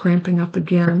hands are cramping up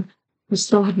again. I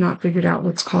still have not figured out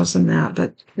what's causing that,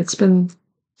 but it's been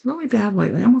really bad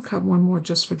lately. I'm going to cut one more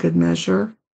just for good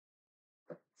measure.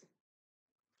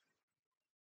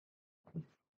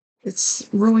 It's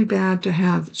really bad to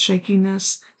have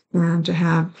shakiness and to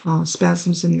have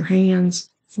spasms in your hands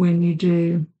when you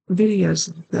do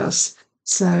videos like this.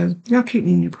 So y'all keep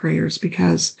me in your prayers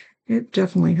because it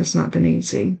definitely has not been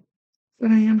easy.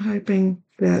 But I am hoping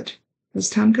that as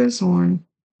time goes on,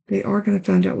 they are going to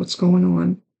find out what's going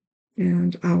on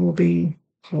and I will be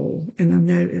whole. And I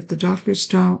know if the doctors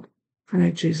don't, I know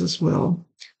Jesus will.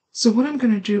 So what I'm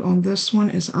going to do on this one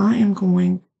is I am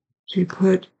going to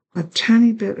put a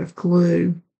tiny bit of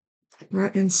glue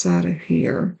right inside of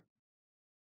here.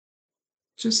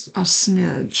 Just a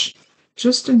smidge,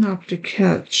 just enough to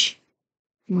catch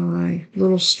my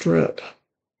little strip.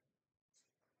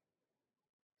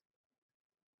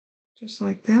 Just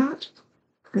like that.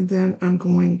 And then I'm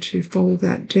going to fold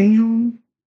that down.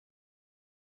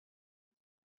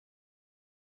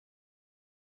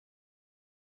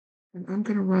 And I'm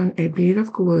going to run a bead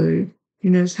of glue. You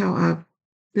notice how I've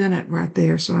bent it right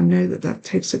there, so I know that that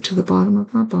takes it to the bottom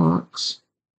of my box.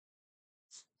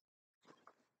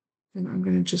 And I'm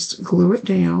going to just glue it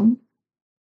down.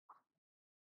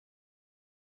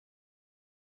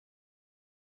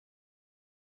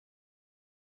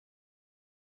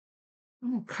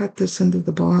 I'm going to cut this into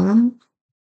the bottom.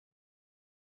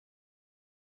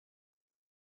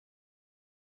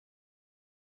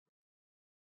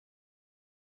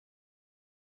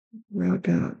 Right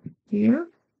about here.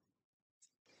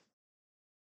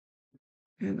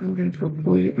 And I'm going to put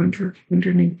glue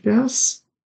underneath this.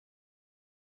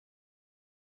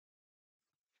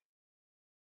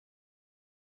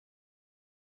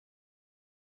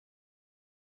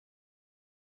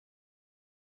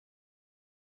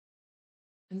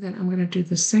 And then I'm going to do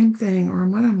the same thing, or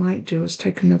what I might do is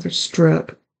take another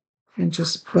strip and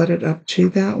just butt it up to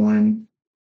that one.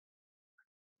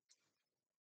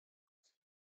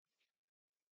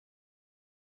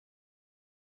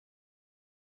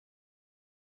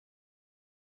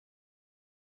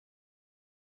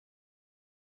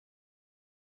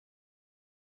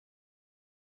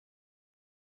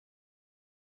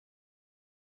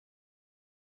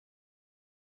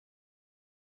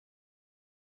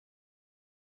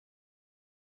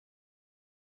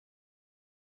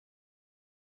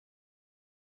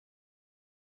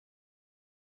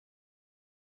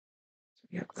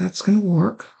 Yep, that's going to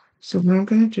work. So what I'm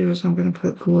going to do is I'm going to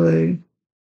put glue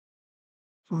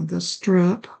on this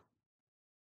strip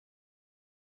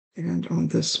and on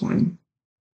this one.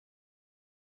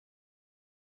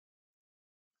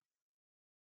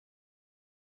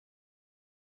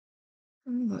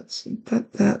 And let's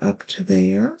put that up to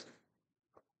there,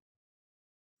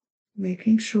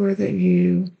 making sure that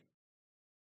you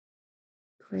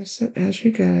press it as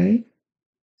you go.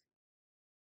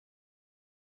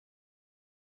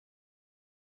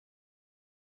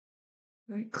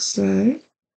 Like so.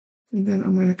 And then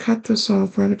I'm going to cut this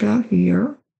off right about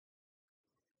here.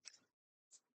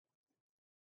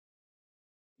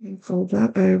 And fold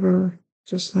that over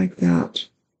just like that.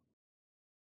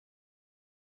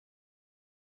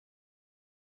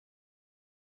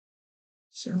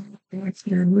 So like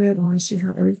your lid on, see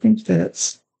how everything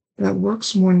fits. That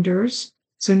works wonders.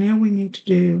 So now we need to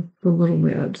do the little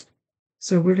lid.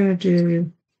 So we're going to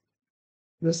do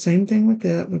the same thing with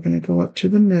that. We're going to go up to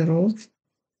the middle.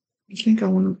 I think I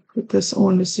want to put this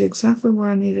on to see exactly where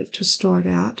I need it to start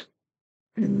at.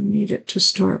 And I need it to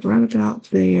start right about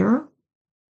there.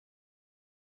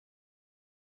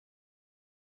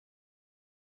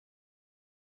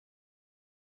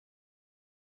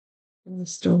 And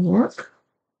this still work.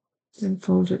 Then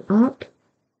fold it up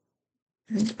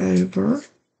and over.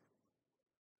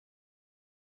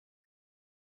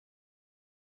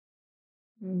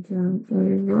 And then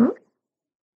over.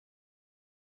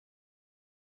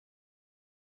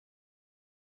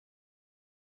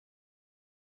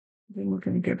 Then we're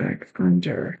going to go back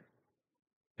under.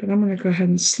 But I'm going to go ahead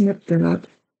and snip that.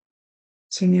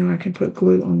 So now I can put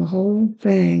glue on the whole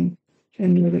thing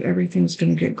and know that everything's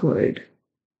going to get glued.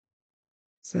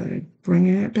 So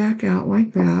bringing it back out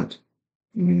like that.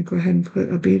 I'm going to go ahead and put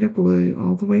a bead of glue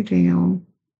all the way down.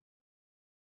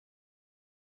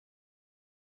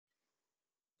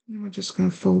 And we're just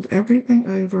going to fold everything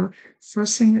over,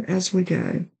 pressing it as we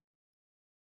go.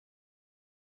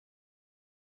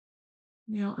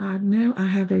 Now I know I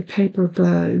have a paper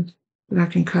bow that I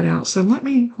can cut out. So let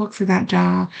me look for that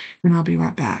die and I'll be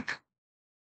right back.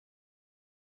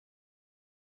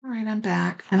 All right, I'm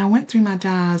back. And I went through my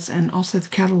dies and also the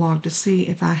catalog to see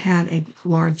if I had a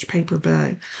large paper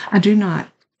bow. I do not.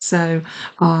 So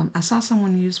I saw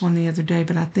someone use one the other day,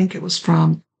 but I think it was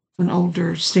from an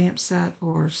older stamp set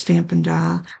or Stampin'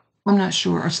 die. I'm not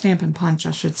sure, or Stampin' Punch,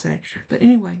 I should say. But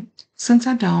anyway, since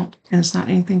I don't, and it's not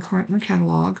anything current in the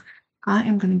catalog, I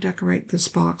am going to decorate this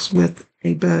box with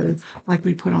a bow like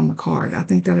we put on the card. I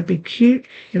think that'd be cute.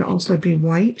 It'll also be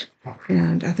white,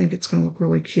 and I think it's going to look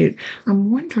really cute.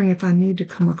 I'm wondering if I need to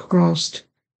come across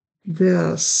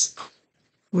this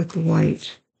with the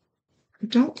white. I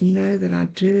don't know that I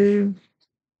do,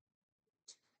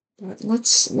 but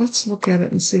let's look at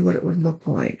it and see what it would look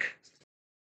like.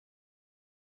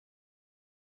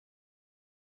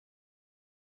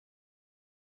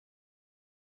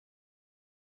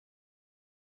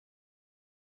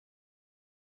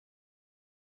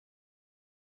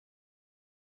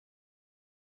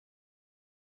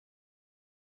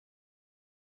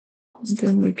 And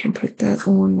then we can put that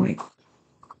on like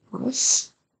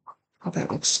this. Oh,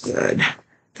 that looks good.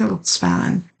 That looks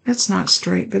fine. It's not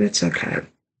straight, but it's okay.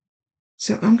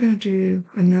 So I'm going to do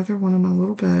another one of my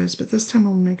little bows, but this time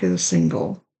I'll make it a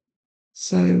single.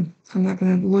 So I'm not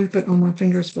going to loop it on my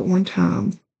fingers but one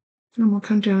time. And I'm going to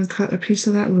come down and cut a piece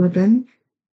of that ribbon.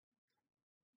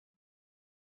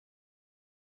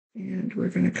 And we're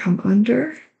going to come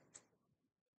under.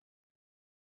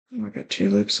 Oh, I got 2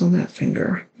 loops on that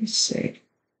finger. Let's see.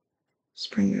 Let's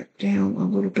bring that down a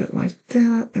little bit like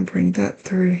that and bring that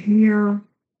through here.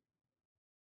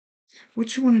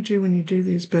 What you want to do when you do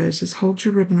these bows is hold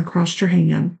your ribbon across your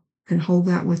hand and hold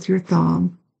that with your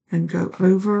thumb and go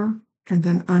over and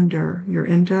then under your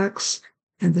index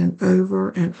and then over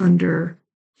and under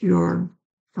your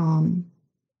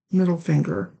middle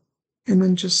finger. And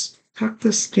then just tuck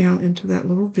this down into that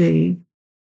little V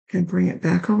and bring it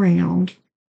back around.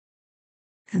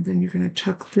 And then you're going to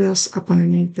tuck this up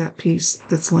underneath that piece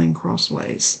that's laying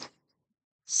crossways.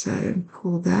 So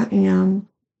pull that in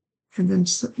and then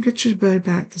get your bow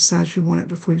back the size you want it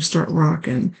before you start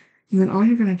rocking. And then all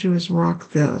you're going to do is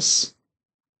rock this.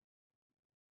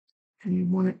 And you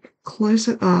want to close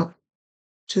it up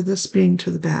to this being to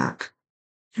the back.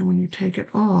 And when you take it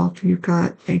off, you've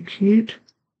got a cute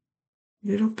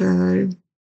little bow.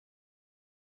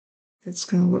 It's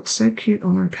going to look so cute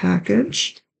on our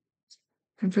package.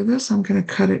 And for this, I'm going to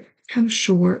cut it kind of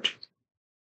short.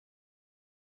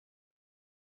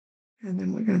 And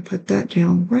then we're going to put that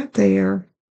down right there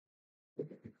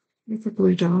with a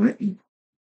glue dot.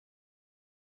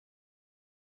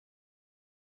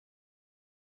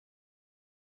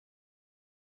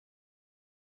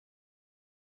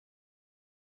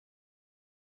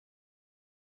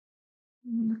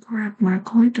 I'm going to grab my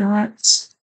glue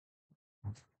dots.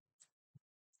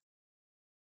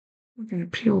 We're going to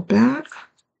peel back.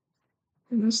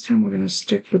 And this time we're going to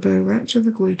stick the bow right to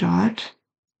the glue dot.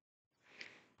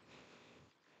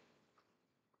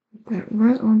 Put that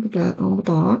right on the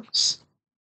box.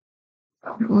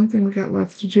 The only thing we got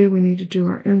left to do, we need to do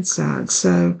our inside.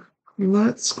 So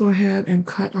let's go ahead and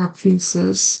cut our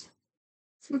pieces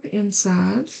for the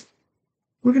inside.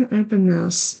 We're going to open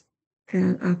this,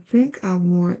 and I think I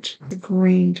want the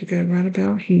green to go right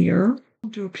about here. I'll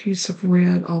do a piece of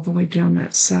red all the way down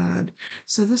that side.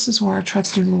 So this is where our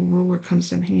trusty little ruler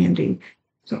comes in handy.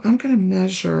 So I'm going to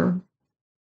measure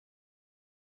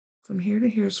from here to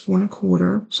here is 4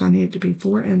 1/4. So I need it to be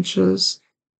 4 inches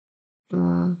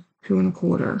by 2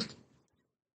 1/4.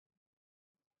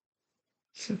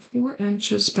 So 4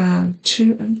 inches by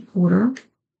 2 1/4.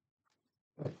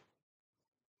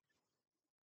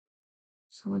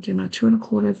 So I'm going to do my 2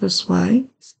 1/4 this way.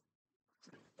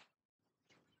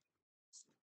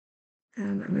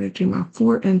 And I'm going to do my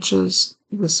 4 inches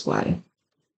this way.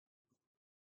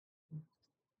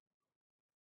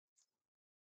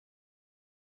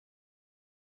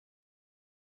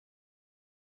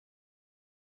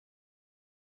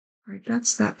 All right,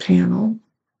 that's that panel.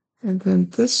 And then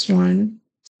this one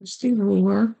is the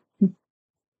ruler. 2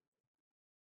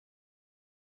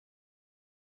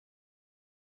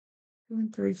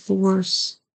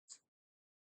 3/4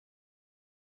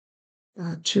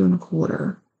 by 2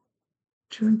 1/4.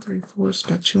 2 3/4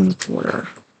 by 2 1/4.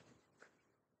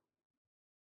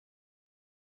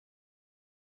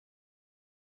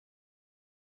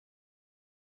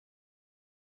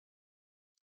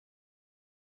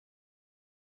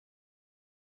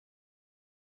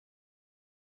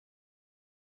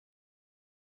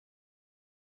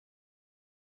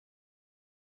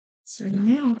 So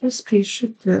now this piece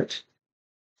should fit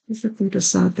perfectly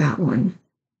beside that one.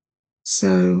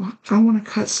 So I want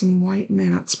to cut some white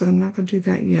mats, but I'm not going to do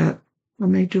that yet. I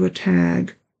may do a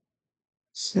tag.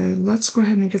 So let's go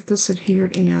ahead and get this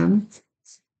adhered in.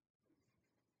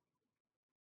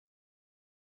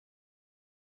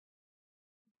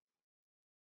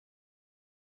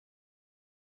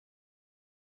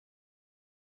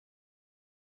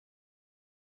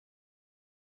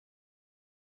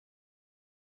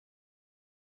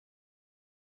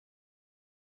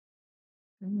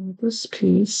 And this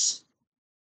piece.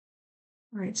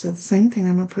 All right, so the same thing,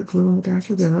 I'm going to put glue on the back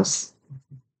of this.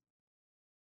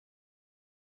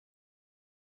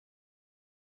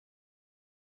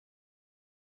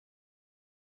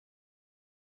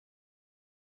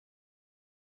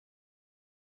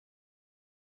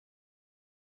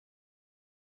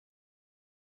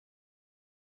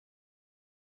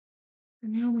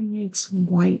 And now we need some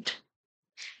white.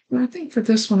 And I think for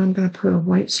this one, I'm going to put a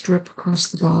white strip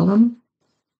across the bottom.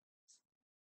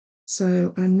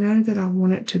 So I know that I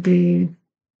want it to be,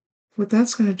 what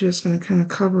that's going to do is going to kind of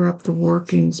cover up the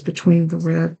workings between the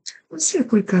red. Let's see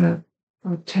if we've got a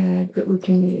tag that we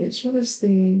can use. What is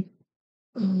the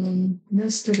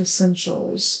Nested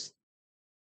Essentials?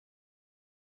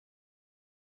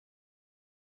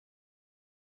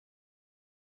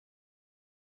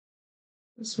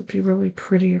 This would be really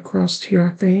pretty across here,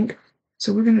 I think.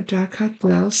 So we're going to die cut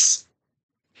this.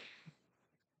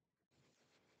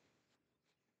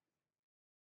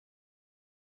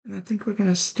 And I think we're going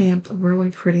to stamp a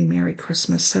really pretty Merry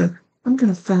Christmas. So I'm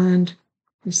going to find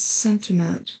the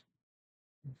sentiment.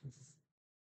 I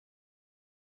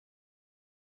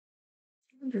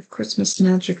wonder if Christmas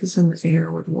magic is in the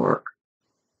air would work.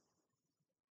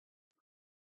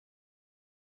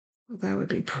 Well, that would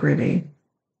be pretty.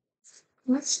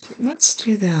 Let's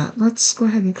do that. Let's go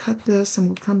ahead and cut this and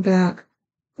we'll come back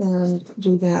and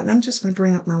do that. And I'm just going to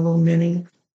bring up my little mini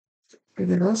for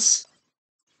this.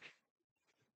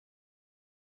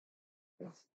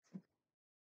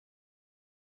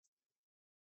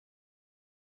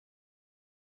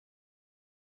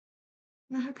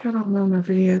 I hope y'all don't know my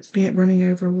videos being running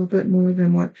over a little bit more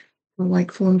than what I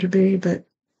like for them to be, but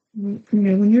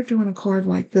when you're doing a card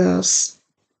like this,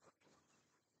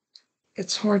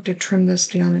 it's hard to trim this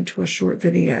down into a short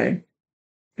video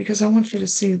because I want you to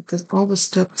see all the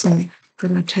steps that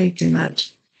I take in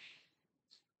it.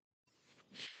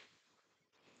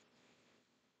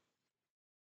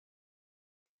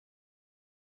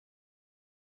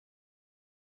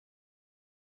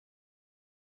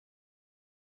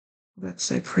 That's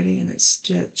so pretty and it's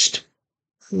stitched.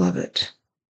 Love it.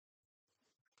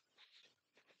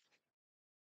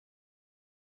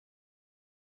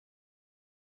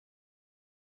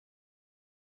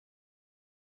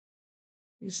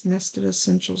 These nested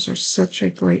essentials are such a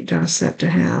great die set to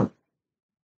have.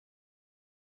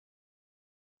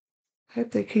 I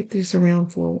hope they keep these around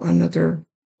for another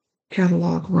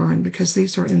catalog run because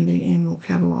these are in the annual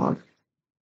catalog.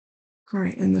 All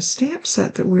right, and the stamp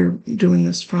set that we're doing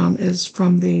this from is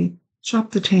from the Shop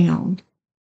the Town.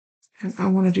 And I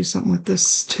want to do something with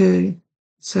this too.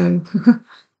 So,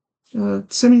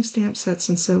 so many stamp sets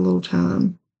in so little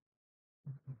time.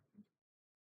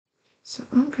 So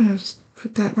I'm going to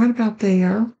put that right about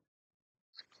there.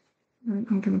 And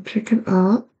I'm going to pick it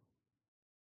up.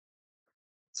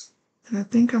 And I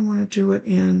think I want to do it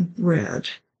in red.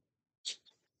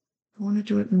 I want to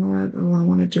do it in red, or I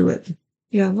want to do it.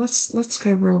 Yeah, let's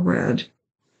go real red.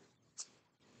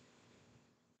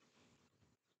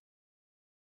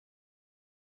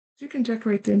 You can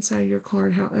decorate the inside of your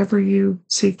card however you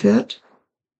see fit.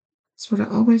 That's what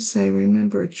I always say.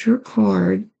 Remember, it's your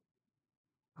card.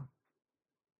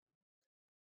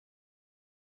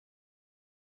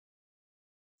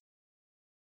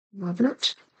 Love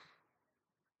it.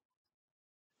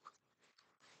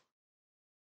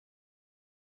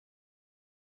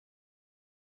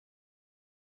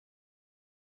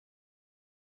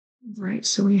 Right,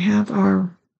 so we have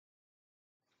our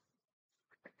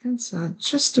inside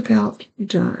just about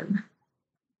done.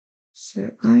 So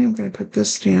I am going to put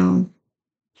this down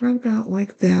right about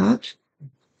like that.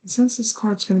 And since this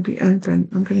card's going to be open,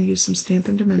 I'm going to use some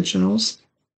Stampin' Dimensionals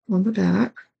on the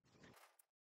back.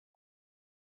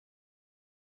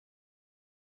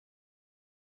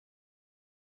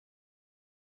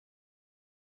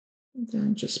 And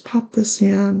then just pop this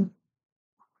in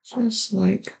just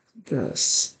like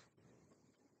this.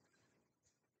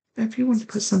 If you want to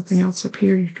put something else up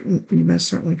here, you most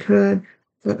certainly could,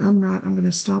 but I'm not. I'm going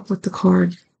to stop with the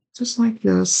card just like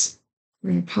this.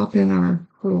 We're going to pop in our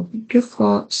little gift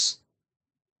box.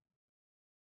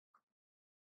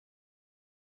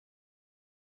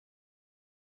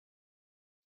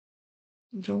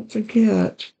 And don't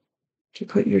forget to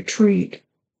put your treat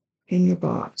in your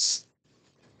box.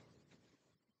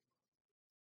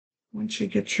 Once you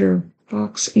get your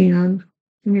box in,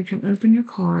 then you can open your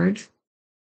card.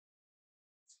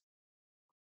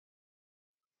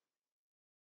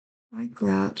 Like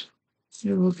that.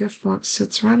 Your little gift box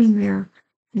sits right in there.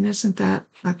 And isn't that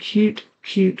a cute,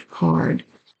 cute card?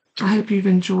 I hope you've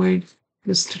enjoyed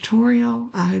this tutorial.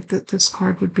 I hope that this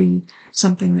card would be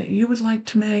something that you would like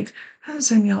to make. I'll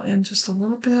zoom y'all in just a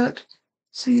little bit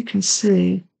so you can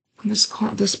see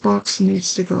this box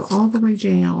needs to go all the way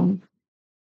down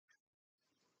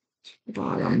to the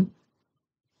bottom,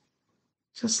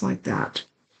 just like that.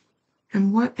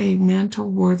 And what a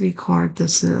mantle-worthy card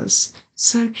this is.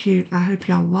 So cute. I hope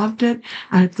y'all loved it.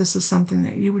 I hope this is something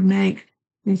that you would make.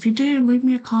 And if you do, leave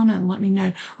me a comment and let me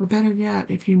know. Or better yet,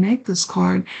 if you make this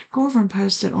card, go over and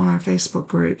post it on our Facebook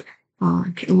group.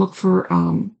 Look for,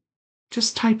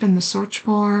 just type in the search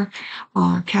bar,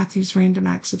 Kathy's Random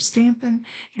Acts of Stampin',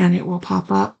 and it will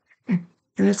pop up. And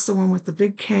it's the one with the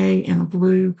big K and a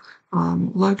blue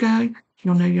logo.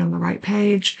 You'll know you're on the right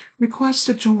page. Request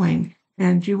to join,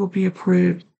 and you will be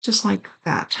approved just like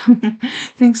that.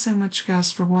 Thanks so much,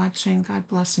 guys, for watching. God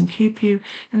bless and keep you.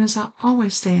 And as I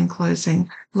always say in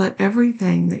closing, let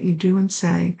everything that you do and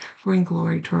say bring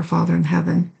glory to our Father in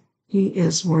heaven. He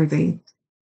is worthy.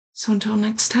 So until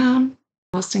next time,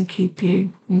 bless and keep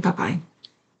you. Bye-bye.